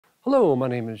Hello, my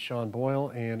name is Sean Boyle,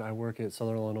 and I work at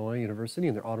Southern Illinois University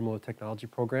in their Automotive Technology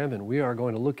program, and we are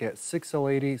going to look at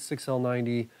 6L80,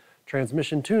 6L90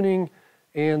 transmission tuning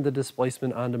and the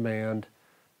displacement on demand,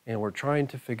 and we're trying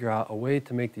to figure out a way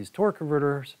to make these torque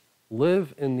converters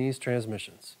live in these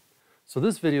transmissions. So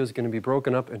this video is going to be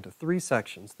broken up into 3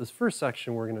 sections. This first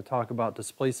section, we're going to talk about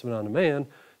displacement on demand,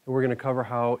 and we're going to cover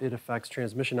how it affects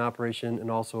transmission operation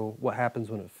and also what happens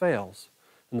when it fails.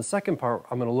 In the second part,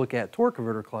 I'm going to look at torque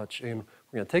converter clutch, and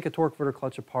we're going to take a torque converter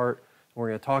clutch apart, and we're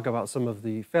going to talk about some of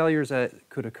the failures that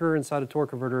could occur inside a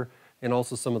torque converter and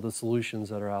also some of the solutions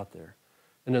that are out there.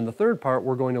 And in the third part,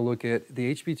 we're going to look at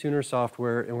the HP Tuner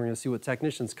software, and we're going to see what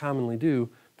technicians commonly do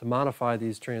to modify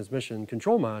these transmission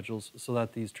control modules so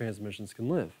that these transmissions can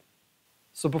live.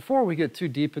 So before we get too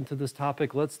deep into this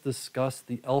topic, let's discuss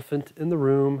the elephant in the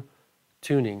room,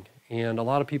 tuning. And a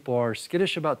lot of people are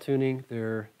skittish about tuning.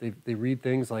 They read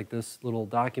things like this little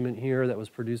document here that was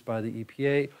produced by the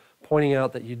EPA, pointing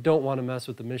out that you don't want to mess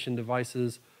with emission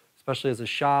devices, especially as a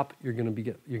shop. If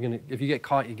you get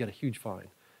caught, you get a huge fine,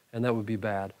 and that would be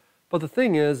bad. But the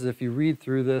thing is, if you read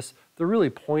through this, they're really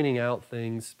pointing out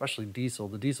things, especially diesel,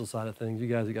 the diesel side of things. You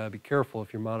guys have got to be careful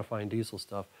if you're modifying diesel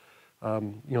stuff.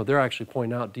 They're actually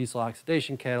pointing out diesel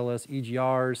oxidation catalyst,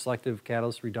 EGRs, selective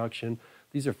catalyst reduction.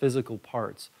 These are physical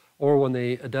parts. Or when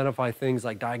they identify things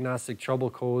like diagnostic trouble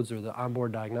codes or the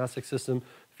onboard diagnostic system,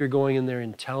 if you're going in there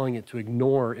and telling it to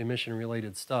ignore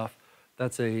emission-related stuff,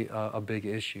 that's a big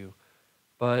issue.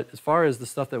 But as far as the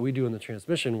stuff that we do in the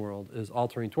transmission world is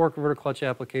altering torque converter clutch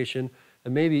application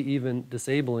and maybe even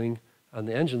disabling on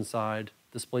the engine side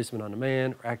displacement on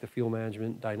demand or active fuel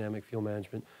management, dynamic fuel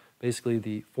management, basically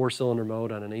the 4-cylinder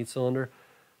mode on an 8-cylinder,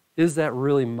 is that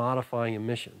really modifying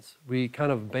emissions? We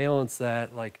kind of balance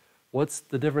that, like, what's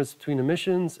the difference between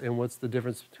emissions and what's the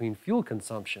difference between fuel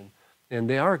consumption? And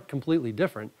they are completely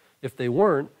different. If they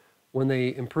weren't, when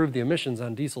they improved the emissions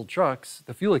on diesel trucks,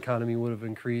 the fuel economy would have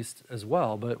increased as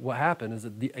well. But what happened is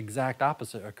that the exact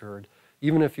opposite occurred.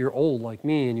 Even if you're old like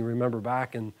me and you remember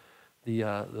back in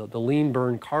the lean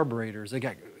burn carburetors, they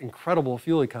got incredible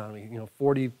fuel economy,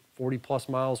 40 plus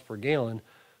miles per gallon,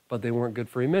 but they weren't good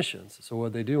for emissions. So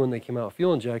what they do when they came out with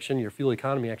fuel injection, your fuel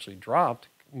economy actually dropped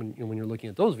when you're looking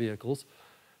at those vehicles,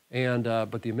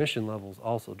 but the emission levels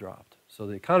also dropped. So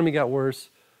the economy got worse,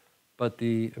 but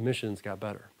the emissions got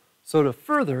better. So to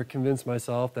further convince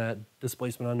myself that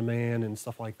displacement on demand and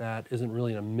stuff like that isn't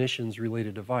really an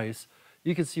emissions-related device,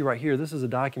 you can see right here, this is a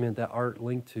document that Art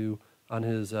linked to on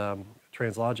his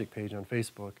Translogic page on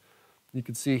Facebook. You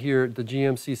can see here the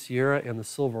GMC Sierra and the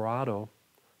Silverado,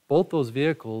 both those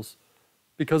vehicles,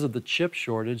 because of the chip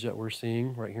shortage that we're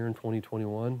seeing right here in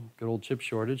 2021, good old chip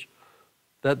shortage,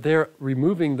 that they're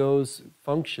removing those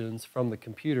functions from the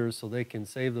computers so they can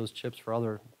save those chips for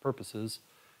other purposes.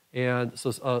 And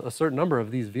so a certain number of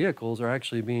these vehicles are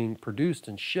actually being produced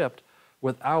and shipped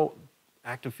without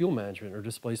active fuel management or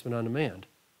displacement on demand.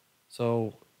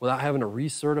 So without having to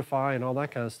recertify and all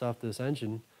that kind of stuff, this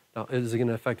engine, now is it going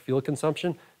to affect fuel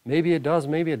consumption? Maybe it does,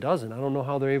 maybe it doesn't. I don't know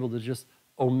how they're able to just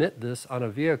omit this on a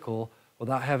vehicle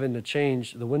without having to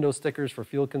change the window stickers for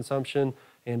fuel consumption,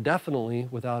 and definitely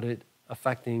without it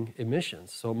affecting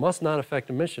emissions. So it must not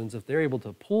affect emissions if they're able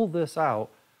to pull this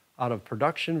out of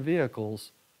production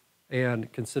vehicles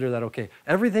and consider that, okay,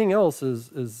 everything else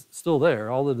is still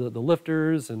there. All of the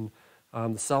lifters and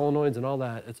the solenoids and all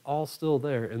that, it's all still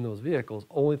there in those vehicles.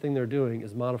 Only thing they're doing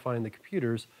is modifying the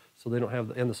computers so they don't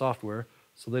have, and the software,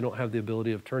 so they don't have the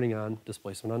ability of turning on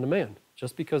displacement on demand,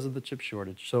 just because of the chip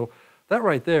shortage. So that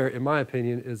right there, in my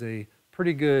opinion, is a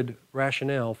pretty good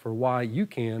rationale for why you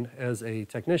can, as a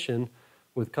technician,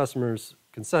 with customers'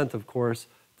 consent, of course,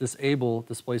 disable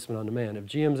displacement on demand. If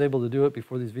GM's able to do it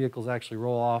before these vehicles actually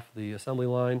roll off the assembly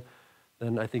line,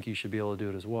 then I think you should be able to do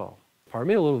it as well. I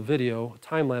made a little video, a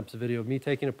time-lapse video of me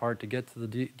taking it apart to get to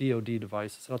the DoD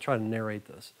devices, and I'll try to narrate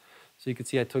this. So you can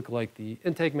see I took like the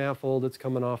intake manifold that's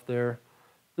coming off there.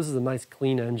 This is a nice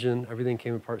clean engine. Everything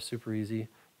came apart super easy.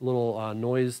 Little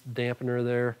noise dampener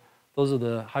there. Those are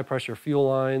the high pressure fuel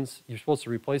lines. You're supposed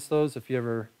to replace those if you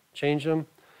ever change them.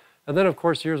 And then of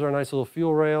course here's our nice little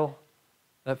fuel rail.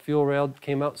 That fuel rail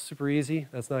came out super easy.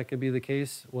 That's not going to be the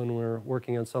case when we're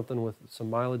working on something with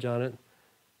some mileage on it.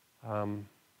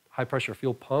 High pressure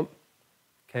fuel pump,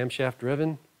 camshaft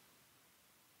driven.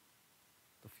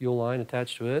 The fuel line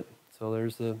attached to it. So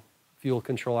there's the fuel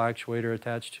control actuator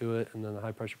attached to it, and then the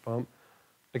high pressure pump.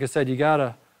 Like I said, you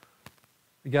gotta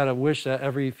wish that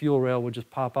every fuel rail would just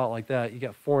pop out like that. You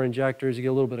got 4 injectors, you get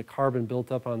a little bit of carbon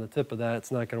built up on the tip of that. It's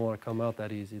not gonna want to come out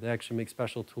that easy. They actually make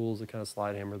special tools to kind of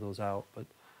slide hammer those out, but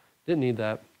didn't need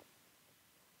that.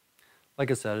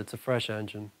 Like I said, it's a fresh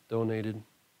engine, donated.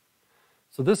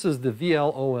 So this is the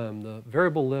VLOM, the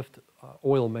variable lift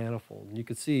oil manifold. And you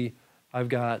can see I've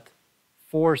got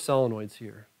 4 solenoids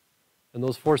here. And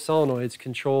those 4 solenoids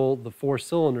control the 4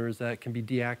 cylinders that can be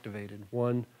deactivated.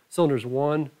 Cylinders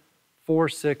 1, 4,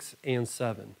 6, and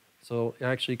 7. So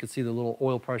actually you can see the little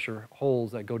oil pressure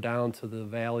holes that go down to the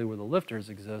valley where the lifters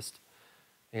exist.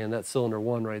 And that's cylinder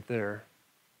 1 right there.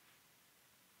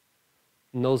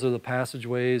 And those are the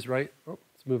passageways, right? Oh,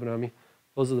 it's moving on me.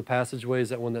 Those are the passageways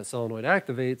that when that solenoid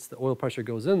activates, the oil pressure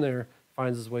goes in there,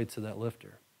 finds its way to that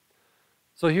lifter.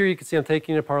 So here you can see I'm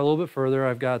taking it apart a little bit further.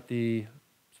 I've got the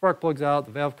spark plugs out,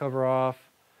 the valve cover off,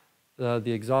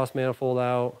 the exhaust manifold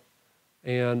out.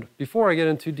 And before I get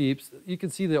in too deep, you can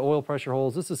see the oil pressure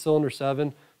holes. This is cylinder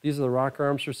 7. These are the rocker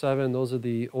arms for 7. Those are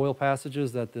the oil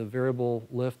passages that the variable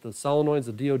lift, the solenoids,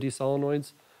 the DoD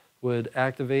solenoids, would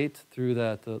activate through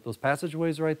those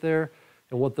passageways right there.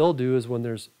 And what they'll do is when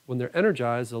they're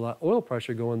energized, they'll let oil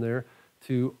pressure go in there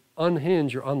to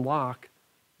unhinge or unlock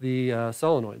the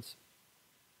solenoids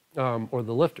or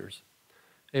the lifters.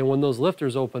 And when those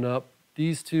lifters open up,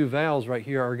 these 2 valves right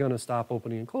here are going to stop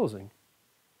opening and closing.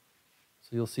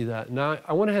 So you'll see that. Now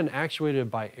I went ahead and actuated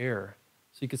it by air.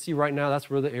 So you can see right now that's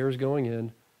where the air is going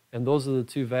in. And those are the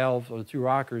 2 valves or the 2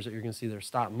 rockers that you're going to see they're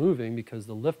stopped moving because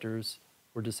the lifters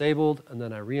were disabled and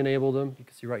then I re-enabled them. You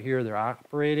can see right here they're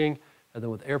operating, and then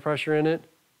with air pressure in it,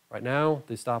 right now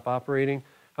they stop operating.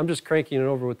 I'm just cranking it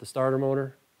over with the starter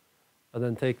motor and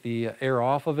then take the air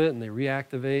off of it and they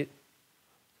reactivate.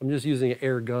 I'm just using an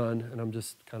air gun and I'm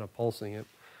just kind of pulsing it.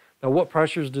 Now what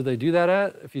pressures do they do that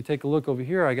at? If you take a look over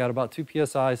here, I got about 2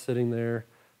 psi sitting there,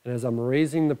 and as I'm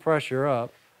raising the pressure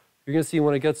up, you're going to see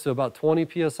when it gets to about 20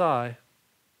 psi,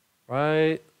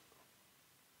 right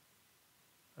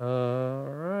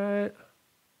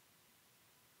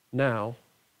now,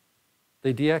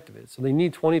 they deactivate. So they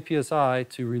need 20 psi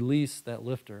to release that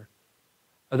lifter.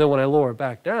 And then when I lower it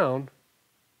back down,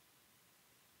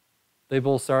 they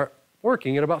both start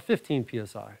working at about 15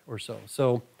 psi or so.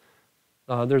 So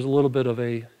there's a little bit of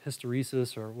a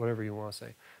hysteresis or whatever you want to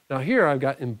say. Now here I've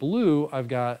got in blue, I've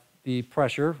got the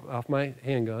pressure off my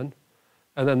handgun,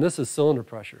 and then this is cylinder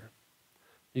pressure.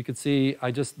 You can see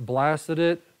I just blasted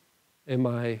it in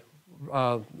my,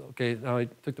 okay, now I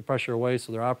took the pressure away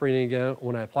so they're operating again.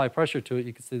 When I apply pressure to it,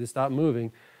 you can see they stop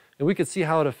moving, and we can see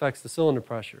how it affects the cylinder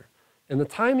pressure. And the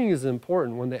timing is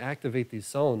important when they activate these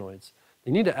solenoids.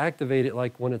 They need to activate it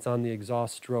like when it's on the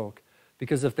exhaust stroke,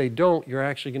 because if they don't, you're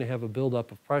actually going to have a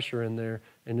buildup of pressure in there,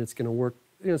 and it's going to work,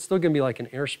 it's still going to be like an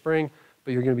air spring,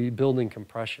 but you're going to be building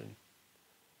compression.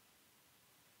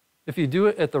 If you do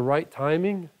it at the right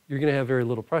timing, you're going to have very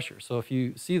little pressure. So if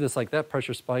you see this, like that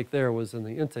pressure spike there was in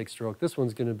the intake stroke, this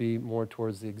one's going to be more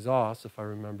towards the exhaust, if I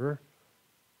remember,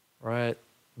 right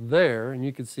there. And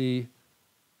you can see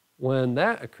when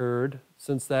that occurred,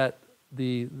 since the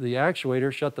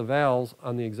actuator shut the valves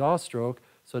on the exhaust stroke,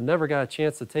 so it never got a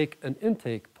chance to take an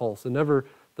intake pulse. The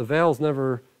valves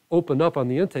never opened up on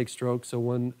the intake stroke, so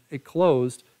when it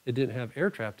closed, it didn't have air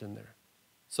trapped in there.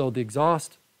 So the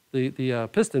exhaust, the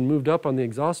piston moved up on the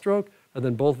exhaust stroke, and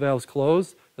then both valves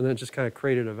closed, and then it just kind of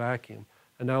created a vacuum.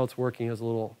 And now it's working as a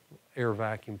little air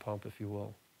vacuum pump, if you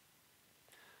will.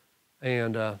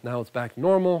 And now it's back to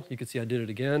normal. You can see I did it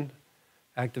again,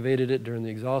 activated it during the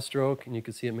exhaust stroke, and you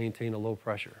can see it maintained a low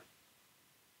pressure.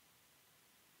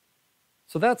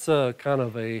 So that's kind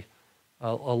of a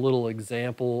little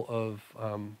example of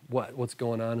what's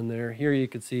going on in there. Here you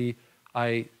can see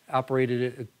I operated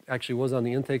it. It actually was on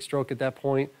the intake stroke at that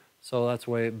point, so that's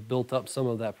why it built up some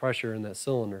of that pressure in that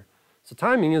cylinder. So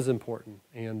timing is important,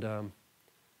 and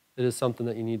it is something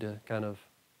that you need to kind of,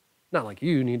 not like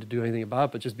you need to do anything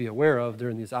about, but just be aware of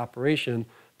during this operation,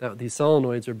 that these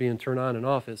solenoids are being turned on and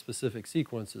off at specific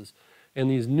sequences.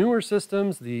 And these newer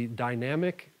systems, the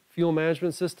dynamic fuel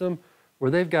management system,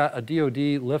 where they've got a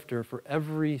DoD lifter for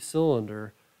every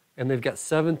cylinder, and they've got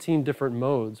 17 different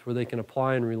modes where they can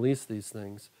apply and release these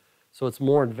things. So it's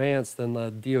more advanced than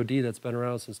the DoD that's been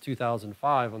around since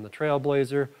 2005 on the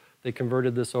Trailblazer. They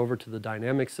converted this over to the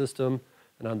dynamic system,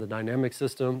 and on the dynamic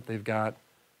system, they've got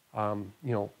a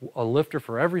lifter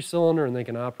for every cylinder, and they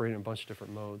can operate in a bunch of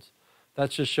different modes.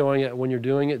 That's just showing it when you're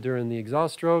doing it during the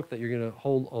exhaust stroke that you're going to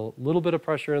hold a little bit of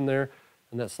pressure in there,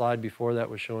 and that slide before that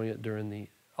was showing it during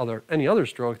any other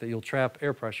stroke that you'll trap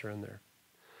air pressure in there.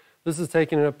 This is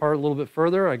taking it apart a little bit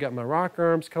further. I got my rock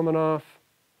arms coming off.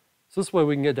 So this way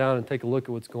we can get down and take a look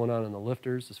at what's going on in the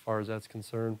lifters as far as that's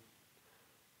concerned.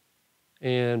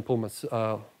 And pull my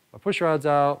push rods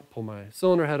out, pull my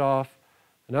cylinder head off.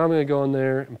 And now I'm going to go in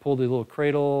there and pull the little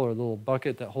cradle or little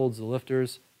bucket that holds the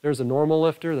lifters. There's a normal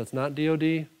lifter that's not DoD,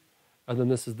 and then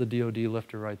this is the DoD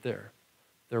lifter right there.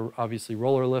 They're obviously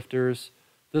roller lifters.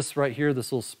 This right here,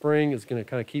 this little spring is going to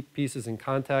kind of keep pieces in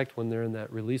contact when they're in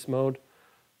that release mode.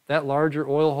 That larger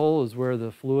oil hole is where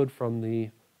the fluid from the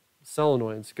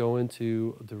solenoids go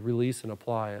into the release and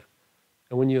apply it.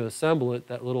 And when you assemble it,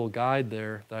 that little guide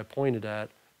there that I pointed at,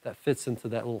 that fits into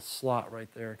that little slot right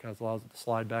there. It kind of allows it to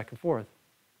slide back and forth.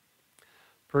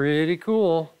 Pretty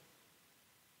cool.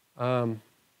 And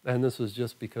this was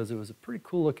just because it was a pretty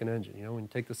cool looking engine. You know, when you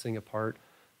take this thing apart,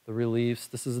 the reliefs,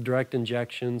 this is a direct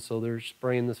injection, so they're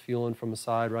spraying this fuel in from the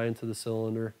side right into the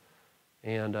cylinder.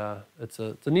 And it's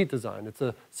a neat design. It's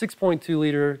a 6.2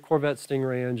 liter Corvette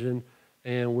Stingray engine,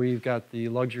 and we've got the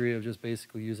luxury of just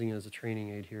basically using it as a training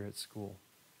aid here at school.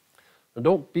 Now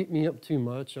don't beat me up too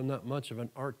much. I'm not much of an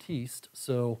artiste,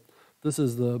 so this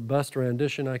is the best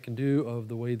rendition I can do of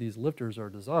the way these lifters are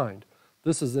designed.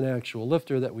 This is an actual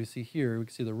lifter that we see here. We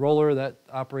can see the roller that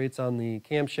operates on the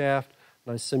camshaft,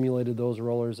 and I simulated those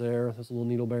rollers there, those little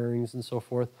needle bearings and so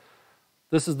forth.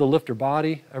 This is the lifter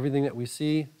body, everything that we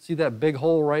see. See that big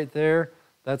hole right there?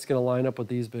 That's going to line up with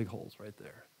these big holes right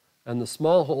there. And the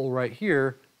small hole right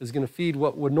here is going to feed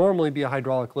what would normally be a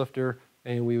hydraulic lifter,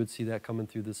 and we would see that coming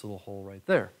through this little hole right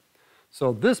there.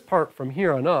 So this part from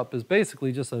here on up is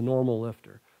basically just a normal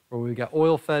lifter, where we've got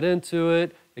oil fed into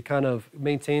it. It kind of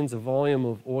maintains a volume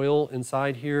of oil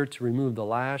inside here to remove the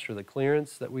lash or the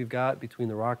clearance that we've got between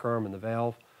the rocker arm and the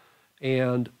valve.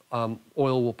 And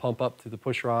oil will pump up through the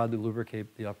push rod to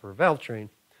lubricate the upper valve train.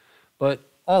 But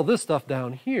all this stuff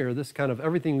down here, this kind of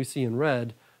everything we see in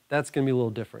red, that's going to be a little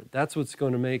different. That's what's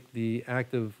going to make the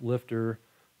active lifter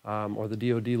or the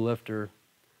DoD lifter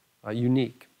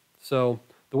unique. So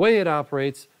the way it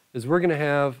operates is we're going to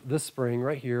have this spring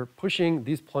right here pushing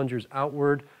these plungers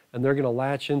outward, and they're going to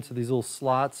latch into these little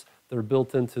slots that are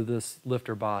built into this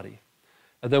lifter body.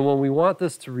 And then when we want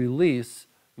this to release,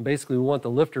 basically we want the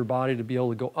lifter body to be able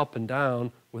to go up and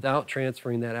down without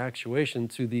transferring that actuation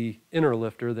to the inner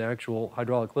lifter, the actual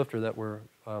hydraulic lifter that we're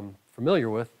familiar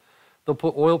with. They'll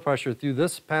put oil pressure through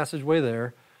this passageway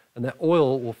there, and that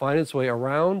oil will find its way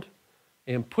around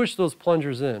and push those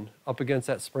plungers in up against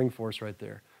that spring force right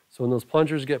there. So when those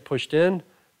plungers get pushed in,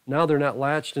 now they're not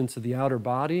latched into the outer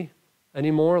body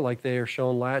anymore like they are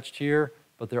shown latched here,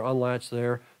 but they're unlatched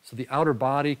there. So the outer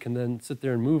body can then sit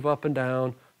there and move up and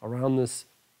down around this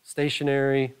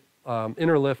stationary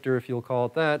inner lifter, if you'll call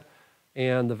it that,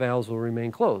 and the valves will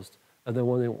remain closed. And then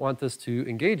when they want this to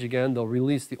engage again, they'll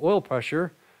release the oil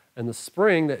pressure, and the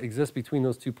spring that exists between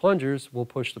those two plungers will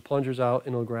push the plungers out,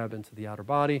 and it'll grab into the outer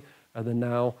body. And then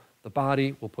now the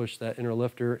body will push that inner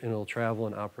lifter, and it'll travel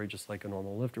and operate just like a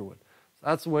normal lifter would. So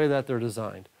that's the way that they're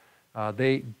designed.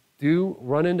 They do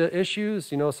run into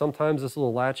issues. You know, sometimes this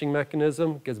little latching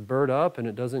mechanism gets burred up and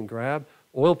it doesn't grab.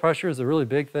 Oil pressure is a really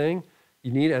big thing.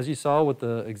 You need, as you saw with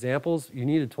the examples, you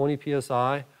need a 20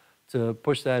 psi to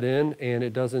push that in, and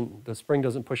it doesn't, the spring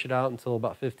doesn't push it out until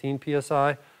about 15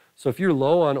 psi. So if you're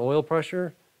low on oil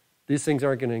pressure, these things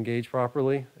aren't going to engage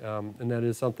properly, and that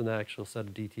is something that actually set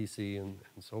a DTC and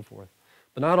so forth.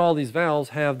 But not all these valves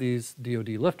have these DoD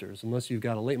lifters, unless you've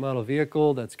got a late model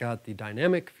vehicle that's got the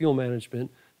dynamic fuel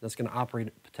management that's going to operate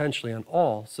potentially on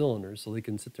all cylinders, so they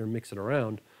can sit there and mix it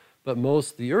around. But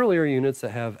most the earlier units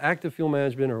that have active fuel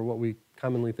management, or what we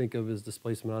commonly think of as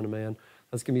displacement on demand,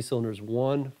 that's going to be cylinders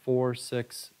 1, 4,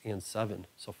 6, and 7,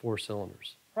 so 4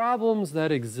 cylinders. Problems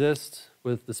that exist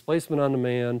with displacement on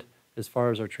demand as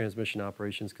far as our transmission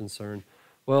operation is concerned.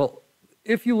 Well,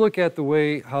 if you look at the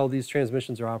way how these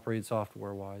transmissions are operated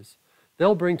software-wise,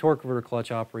 they'll bring torque converter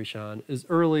clutch operation on as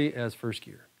early as first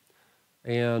gear.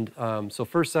 And so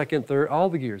first, second, third, all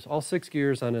the gears, all 6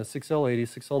 gears on a 6L80,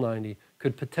 6L90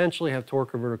 could potentially have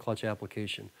torque converter clutch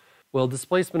application. Well,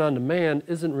 displacement on demand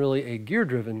isn't really a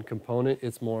gear-driven component,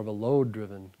 it's more of a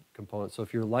load-driven component. So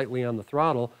if you're lightly on the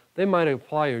throttle, they might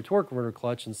apply your torque converter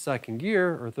clutch in second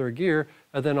gear or third gear,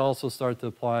 and then also start to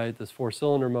apply this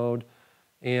 4-cylinder mode.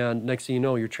 And next thing you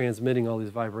know, you're transmitting all these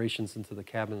vibrations into the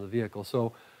cabin of the vehicle.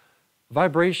 So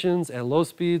vibrations at low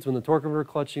speeds when the torque converter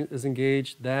clutch is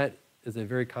engaged, that is a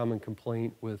very common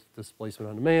complaint with displacement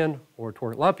on demand or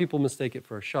torque. A lot of people mistake it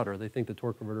for a shudder. They think the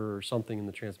torque converter or something in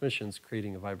the transmission is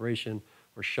creating a vibration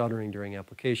or shuddering during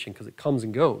application because it comes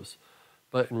and goes.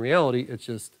 But in reality, it's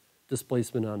just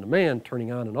displacement on demand,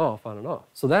 turning on and off, on and off.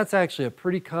 So that's actually a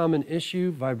pretty common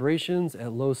issue, vibrations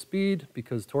at low speed,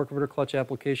 because torque converter clutch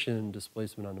application and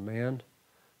displacement on demand.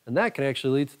 And that can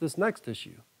actually lead to this next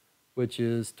issue, which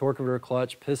is torque converter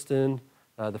clutch, piston,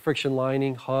 the friction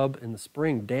lining, hub, and the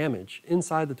spring damage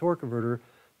inside the torque converter,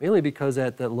 mainly because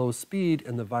at that low speed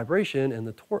and the vibration and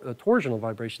the torsional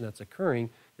vibration that's occurring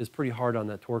is pretty hard on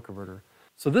that torque converter.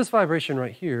 So this vibration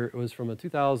right here, it was from a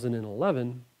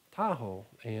 2011 Tahoe,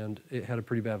 and it had a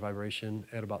pretty bad vibration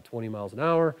at about 20 miles an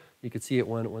hour. You could see it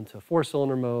when it went to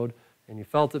 4-cylinder mode, and you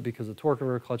felt it because the torque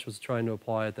converter clutch was trying to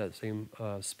apply at that same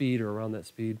speed or around that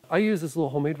speed. I use this little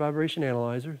homemade vibration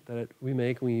analyzer that we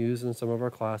make and we use in some of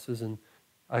our classes, and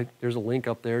there's a link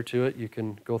up there to it. You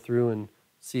can go through and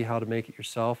see how to make it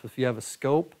yourself. If you have a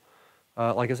scope,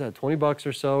 like I said, 20 bucks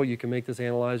or so, you can make this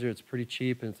analyzer. It's pretty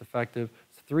cheap and it's effective.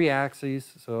 It's 3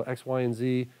 axes, so X, Y, and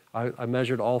Z. I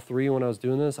measured all 3 when I was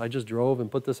doing this. I just drove and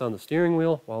put this on the steering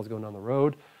wheel while I was going down the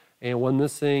road. And when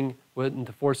this thing went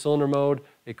into 4-cylinder mode,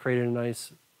 it created a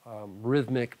nice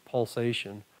rhythmic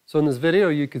pulsation. So in this video,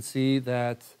 you could see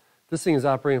that this thing is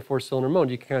operating in 4-cylinder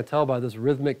mode. You can kind of tell by this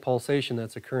rhythmic pulsation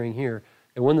that's occurring here.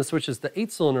 And when the switches to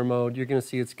 8-cylinder mode, you're going to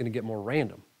see it's going to get more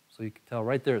random. So you can tell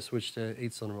right there it switched to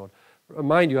 8-cylinder mode.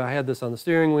 Mind you, I had this on the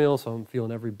steering wheel, so I'm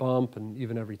feeling every bump and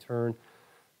even every turn.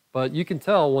 But you can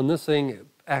tell when this thing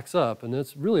acts up, and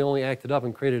it's really only acted up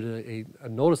and created a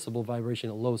noticeable vibration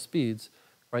at low speeds.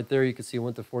 Right there you can see it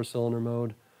went to 4-cylinder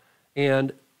mode.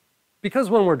 And because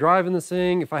when we're driving this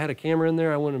thing, if I had a camera in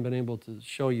there, I wouldn't have been able to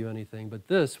show you anything. But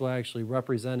this will actually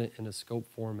represent it in a scope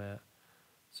format.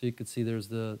 So you can see there's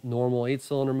the normal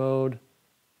 8-cylinder mode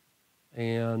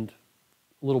and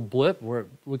a little blip where it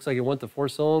looks like it went to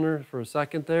 4-cylinder for a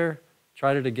second there.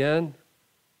 Tried it again.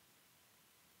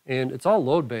 And it's all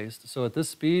load-based, so at this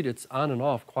speed, it's on and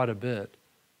off quite a bit.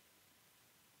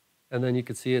 And then you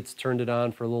can see it's turned it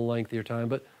on for a little lengthier time.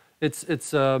 But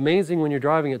it's amazing when you're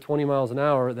driving at 20 miles an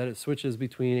hour that it switches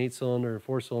between 8-cylinder and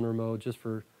 4-cylinder mode just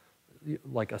for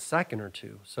like a second or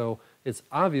two. So it's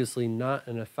obviously not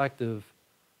an effective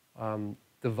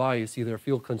device, either a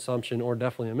fuel consumption or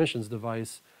definitely emissions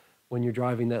device, when you're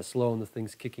driving that slow and the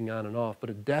thing's kicking on and off. But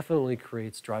it definitely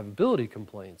creates drivability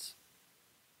complaints.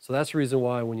 So that's the reason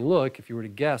why when you look, if you were to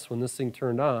guess when this thing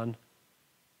turned on,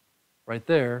 right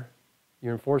there,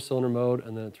 you're in 4-cylinder mode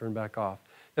and then it turned back off.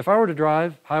 If I were to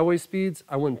drive highway speeds,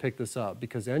 I wouldn't pick this up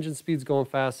because the engine speed's going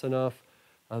fast enough,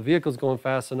 the vehicle's going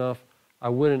fast enough, I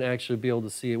wouldn't actually be able to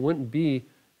see. It wouldn't be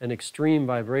an extreme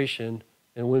vibration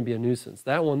and it wouldn't be a nuisance.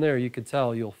 That one there, you could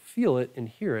tell, you'll feel it and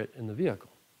hear it in the vehicle.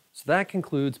 So that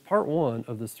concludes part 1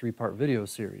 of this 3-part video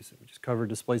series. We just covered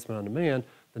displacement on demand.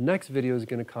 The next video is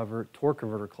going to cover torque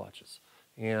converter clutches.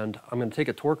 And I'm going to take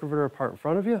a torque converter apart in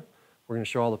front of you. We're going to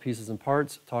show all the pieces and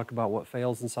parts, talk about what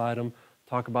fails inside them,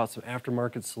 talk about some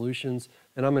aftermarket solutions,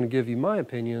 and I'm going to give you my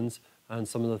opinions on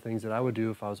some of the things that I would do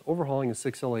if I was overhauling a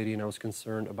 6L80 and I was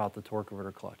concerned about the torque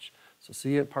converter clutch. So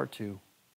see you at part 2.